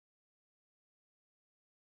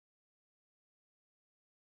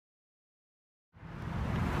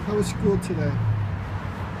How was school today?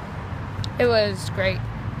 It was great.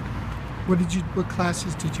 What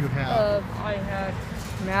classes did you have? I had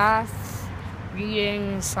math,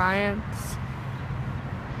 reading, science,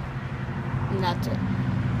 and that's it.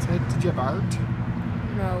 Did you have art?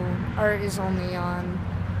 No, art is only on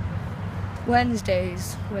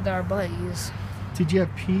Wednesdays with our buddies. Did you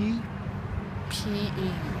have PE?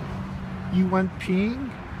 PE. You went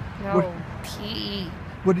peeing? No, PE.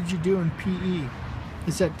 What did you do in PE?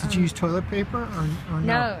 Did you use toilet paper or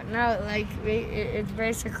no? No, like it's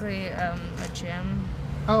basically a gym.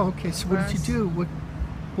 Oh, okay. So what did you do?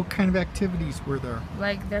 What kind of activities were there?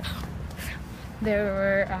 Like there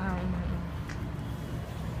were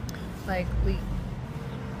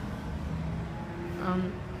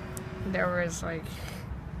there was like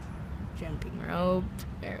jumping rope.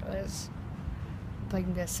 There was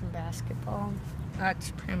playing this and basketball. That's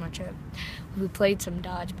pretty much it. We played some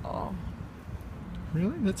dodgeball.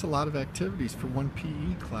 Really? That's a lot of activities for one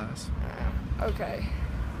PE class. Okay.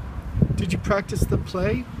 Did you practice the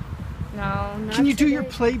play? No, not Can you do today. your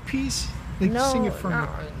play piece? Like No, sing it for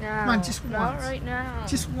not me. right now. Come on, just once. Not right now.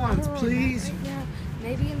 Just once, No, please. not right now.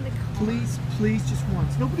 Maybe in the car. Please, just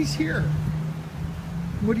once. Nobody's here.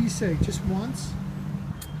 What do you say? Just once?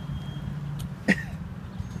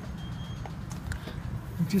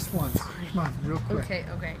 Just once. Come on, real quick. Okay.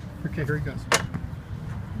 Okay, here he goes.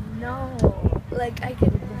 No, like I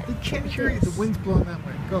can. They can't hear you. The wind's blowing that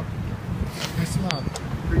way. Go. Nice and loud.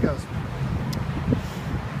 Here he goes.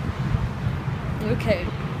 Okay.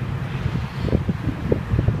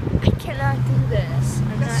 I cannot do this.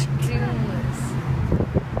 I'm Yes, not you doing this.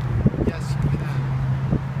 Yes, you can.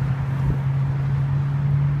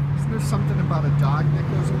 Isn't there something about a dog that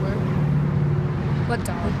goes away? What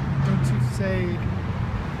dog? Don't you say...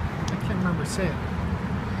 I can't remember. Say it.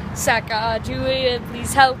 Sacajawea,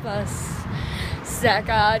 please help us.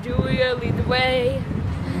 Sacajawea, lead the way.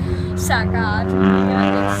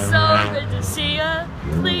 Sacajawea, it's so good to see ya.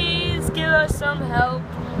 Please give us some help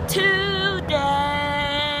today.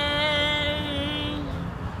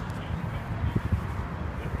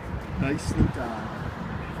 Nicely done.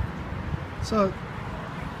 So,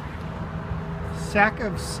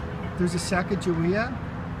 there's a Sacajawea?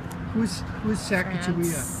 Who's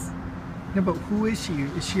Sacajawea? France. No, but who is she?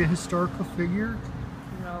 Is she a historical figure?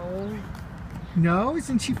 No. No?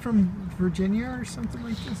 Isn't she from Virginia or something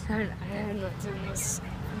like this? I am not doing this.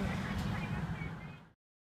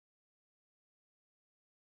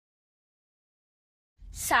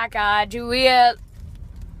 Sacajawea,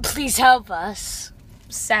 please help us.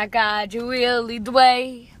 Sacajawea, lead the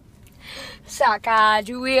way.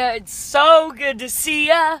 Sacajawea, it's so good to see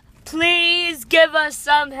ya. Please give us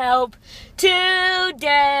some help today.